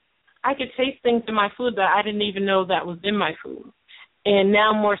 butters, I could taste things in my food that I didn't even know that was in my food. And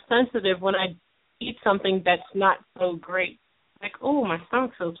now I'm more sensitive when I eat something that's not so great. Like, oh, my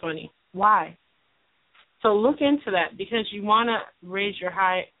stomach feels funny. Why? So look into that because you want to raise a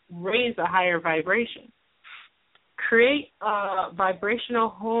higher vibration. Create a vibrational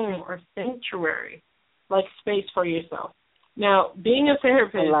home or sanctuary, like space for yourself. Now, being a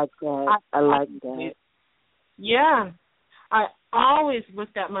therapist, I like that. Yeah. I always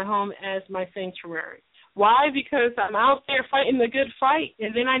looked at my home as my sanctuary. Why? Because I'm out there fighting the good fight,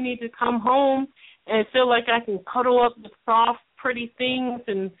 and then I need to come home and feel like I can cuddle up with soft, pretty things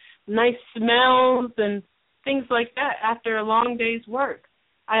and nice smells and things like that after a long day's work.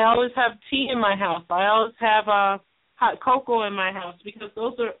 I always have tea in my house. I always have hot cocoa in my house because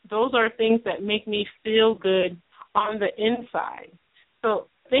those are things that make me feel good on the inside. So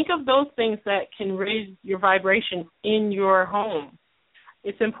think of those things that can raise your vibration in your home.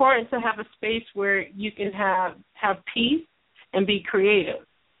 It's important to have a space where you can have peace and be creative.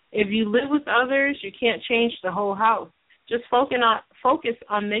 If you live with others, you can't change the whole house. Just focus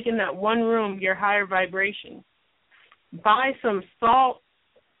on making that one room your higher vibration. Buy some salt,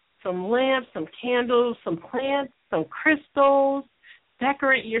 some lamps, some candles, some plants, some crystals.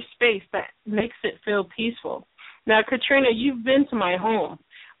 Decorate your space that makes it feel peaceful. Now, Katrina, you've been to my home,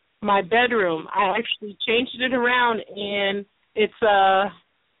 my bedroom. I actually changed it around, and it's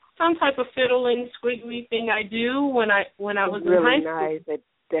some type of fiddling, squiggly thing I do when I was in high school. Really nice, that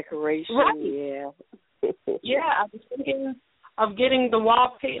decoration, right. Yeah. Yeah, I was thinking of getting the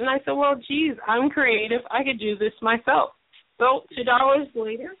wall paint, and I said, well, geez, I'm creative. I could do this myself. So $2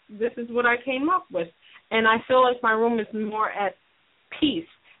 later, this is what I came up with. And I feel like my room is more at peace.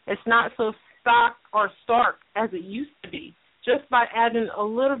 It's not so stock or stark as it used to be, just by adding a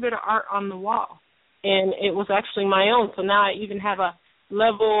little bit of art on the wall. And it was actually my own. So now I even have a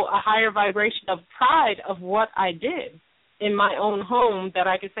higher vibration of pride of what I did in my own home that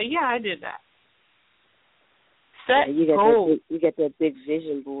I could say, yeah, I did that. Set goals. You get that big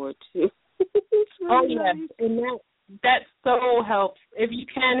vision board, too. Really nice. And that so helps. If you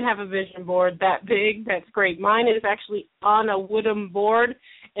can have a vision board that big, that's great. Mine is actually on a wooden board,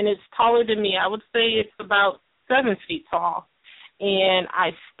 and it's taller than me. I would say it's about 7 feet tall. And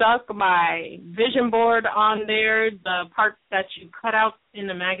I stuck my vision board on there, the parts that you cut out in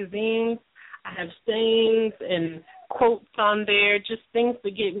the magazines. I have sayings and quotes on there, just things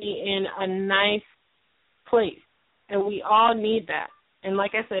to get me in a nice place. And we all need that. And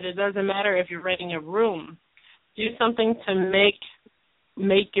like I said, it doesn't matter if you're renting a room. Do something to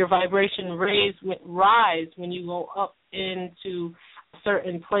make your vibration rise when you go up into a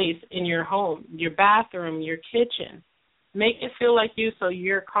certain place in your home, your bathroom, your kitchen. Make it feel like you so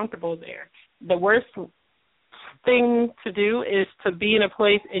you're comfortable there. The worst thing to do is to be in a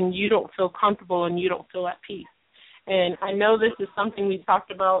place and you don't feel comfortable and you don't feel at peace. And I know this is something we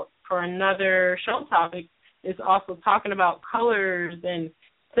talked about for another show topic, is also talking about colors and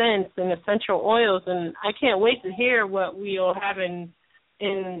scents and essential oils. And I can't wait to hear what we'll have in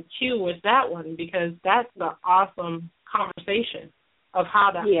queue with that one, because that's the awesome conversation of how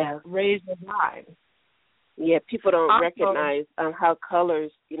to raise the vibe. Yeah, people don't recognize how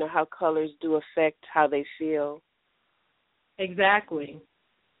colors do affect how they feel. Exactly.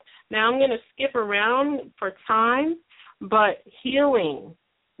 Now I'm going to skip around for time, but healing,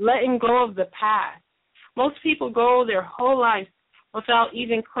 letting go of the past. Most people go their whole life without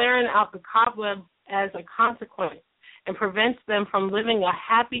even clearing out the cobwebs as a consequence, and prevents them from living a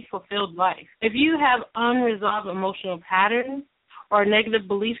happy, fulfilled life. If you have unresolved emotional patterns or a negative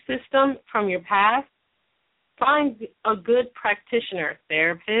belief system from your past, find a good practitioner,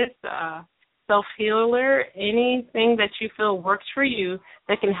 therapist, self-healer, anything that you feel works for you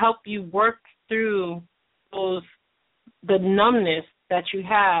that can help you work through the numbness that you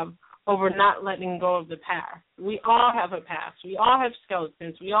have over not letting go of the past. We all have a past. We all have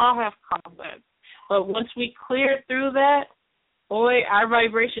skeletons. We all have cobwebs. But once we clear through that, boy, our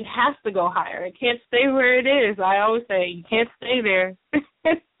vibration has to go higher. It can't stay where it is. I always say, you can't stay there.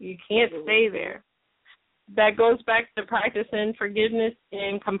 You can't stay there. That goes back to practicing forgiveness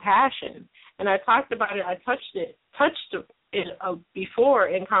and compassion. And I talked about it. I touched it before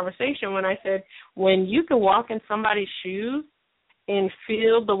in conversation when I said, when you can walk in somebody's shoes and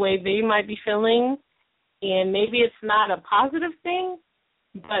feel the way they might be feeling, and maybe it's not a positive thing,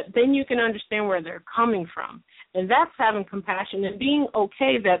 but then you can understand where they're coming from. And that's having compassion and being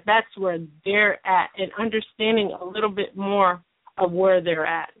okay that that's where they're at, and understanding a little bit more of where they're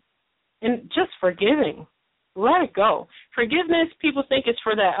at. And just forgiving. Let it go. Forgiveness, people think it's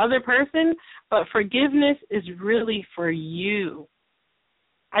for that other person, but forgiveness is really for you.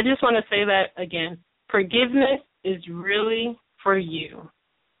 I just want to say that again. Forgiveness is really for you.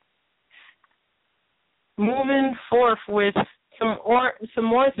 Moving forth with some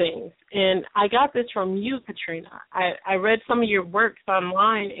more things, and I got this from you, Katrina. I read some of your works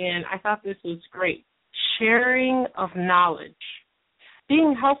online, and I thought this was great. Sharing of knowledge.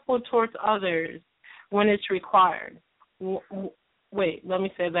 Being helpful towards others when it's required. Wait, let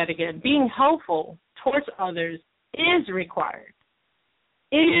me say that again. Being helpful towards others is required.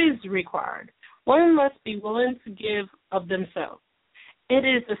 It is required. One must be willing to give of themselves. It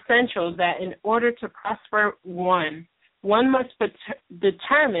is essential that in order to prosper one must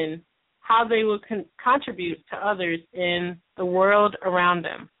determine how they will contribute to others in the world around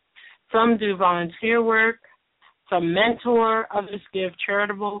them. Some do volunteer work, some mentor, others give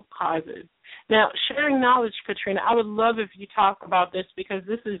charitable causes. Now, sharing knowledge, Katrina, I would love if you talk about this, because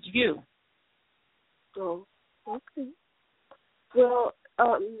this is you. Oh, okay. Well,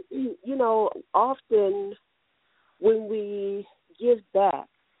 often when we give back,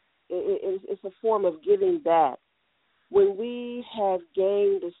 it's a form of giving back. When we have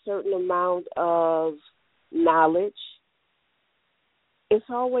gained a certain amount of knowledge, it's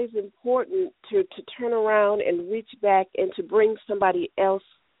always important to turn around and reach back and to bring somebody else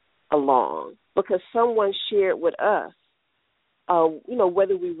along, because someone shared with us.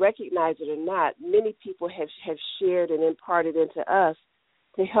 Whether we recognize it or not, many people have shared and imparted into us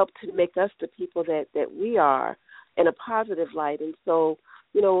to help to make us the people that we are in a positive light. And so,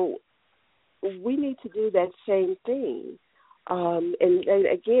 we need to do that same thing. And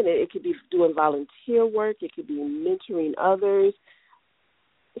again, it could be doing volunteer work. It could be mentoring others.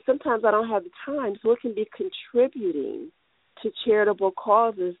 Sometimes I don't have the time, so it can be contributing to charitable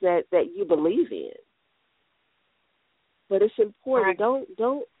causes that you believe in. But it's important. Right.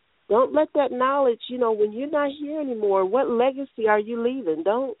 Don't let that knowledge, when you're not here anymore, what legacy are you leaving?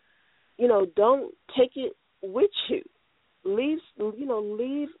 Don't take it with you. Leave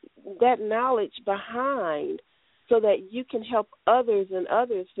that knowledge behind so that you can help others and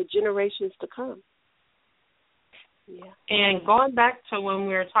others for generations to come. Yeah. And going back to when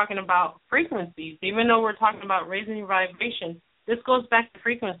we were talking about frequencies, even though we're talking about raising your vibration, this goes back to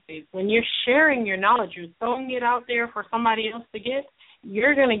frequencies. When you're sharing your knowledge, you're throwing it out there for somebody else to get,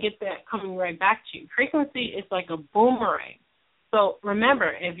 you're going to get that coming right back to you. Frequency is like a boomerang. So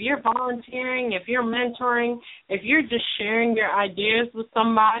remember, if you're volunteering, if you're mentoring, if you're just sharing your ideas with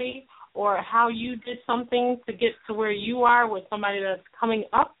somebody, or how you did something to get to where you are with somebody that's coming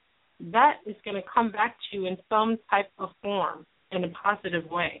up, that is going to come back to you in some type of form in a positive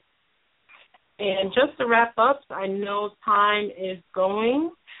way. And just to wrap up, I know time is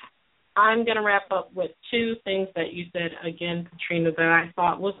going. I'm going to wrap up with two things that you said again, Katrina, that I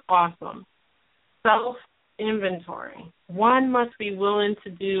thought was awesome. inventory. One must be willing to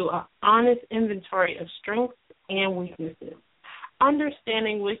do an honest inventory of strengths and weaknesses.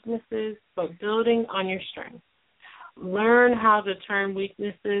 Understanding weaknesses, but building on your strengths. Learn how to turn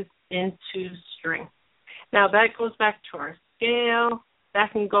weaknesses into strength. Now, that goes back to our scale.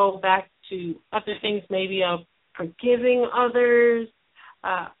 That can go back to other things, maybe of forgiving others,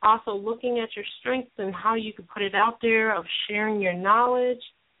 also looking at your strengths and how you can put it out there, of sharing your knowledge,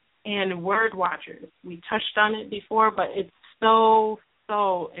 and word watchers. We touched on it before, but it's so,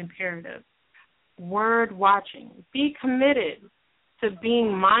 so imperative. Word watching. Be committed to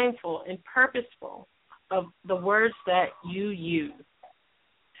being mindful and purposeful of the words that you use.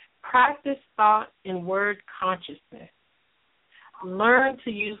 Practice thought and word consciousness. Learn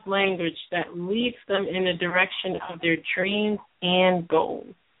to use language that leads them in the direction of their dreams and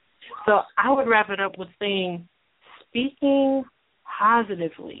goals. So I would wrap it up with saying, speaking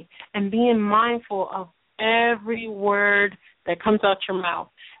positively and being mindful of every word that comes out your mouth.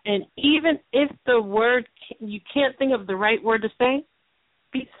 And even if the word, you can't think of the right word to say,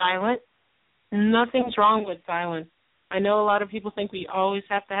 be silent. Nothing's wrong with silence. I know a lot of people think we always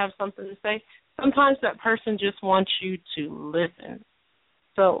have to have something to say. Sometimes that person just wants you to listen.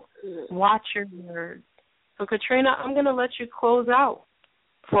 So watch your words. So, Katrina, I'm going to let you close out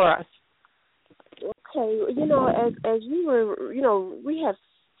for us. Okay. You know, as you were, you know, we have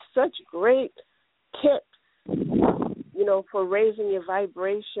such great tips, you know, for raising your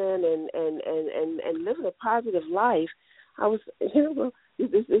vibration and living a positive life. I was, you know,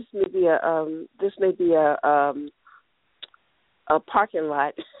 this may be a parking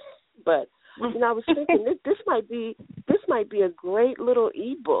lot, but you know, I was thinking this might be a great little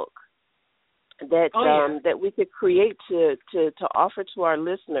ebook that that we could create to offer to our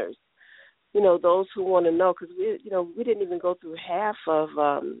listeners. You know, those who want to know, because we didn't even go through half of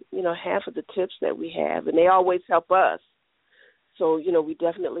the tips that we have, and they always help us. So, you know, we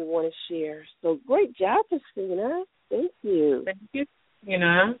definitely want to share. So great job, Hasina. Thank you. Thank you. You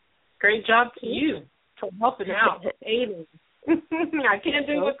know, great job to you for helping out, aiding. I can't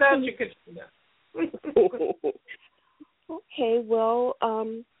do without you, Katrina. Okay, well,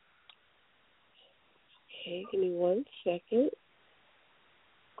 give me 1 second.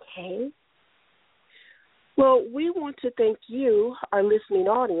 Okay. Well, we want to thank you, our listening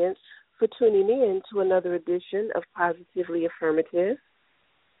audience, for tuning in to another edition of Positively Affirmative.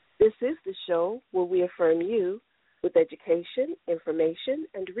 This is the show where we affirm you with education, information,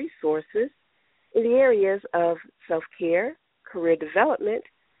 and resources in the areas of self-care, career development,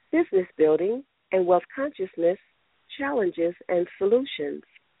 business building, and wealth consciousness, challenges, and solutions.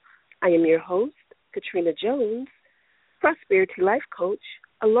 I am your host, Katrina Jones, Prosperity Life Coach,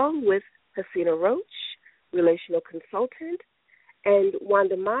 along with Hasina Roach, Relational Consultant, and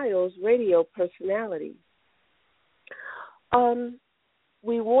Wanda Miles, Radio Personality.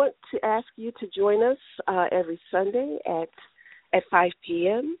 We want to ask you to join us every Sunday at 5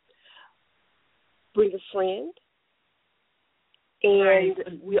 p.m. Bring a friend.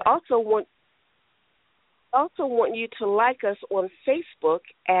 And we also want you to like us on Facebook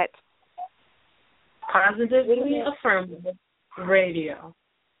at Positively Affirmative Radio.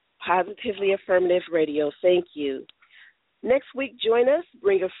 Positively Affirmative Radio. Thank you. Next week, join us,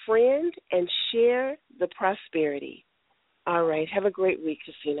 bring a friend, and share the prosperity. All right. Have a great week,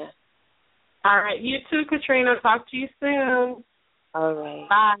 Hasina. All right. You too, Katrina. Talk to you soon. All right.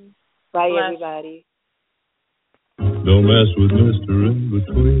 Bye. Bye, everybody. Don't mess with Mr. In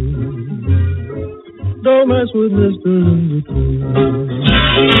Between. Don't mess with Mr. In Between.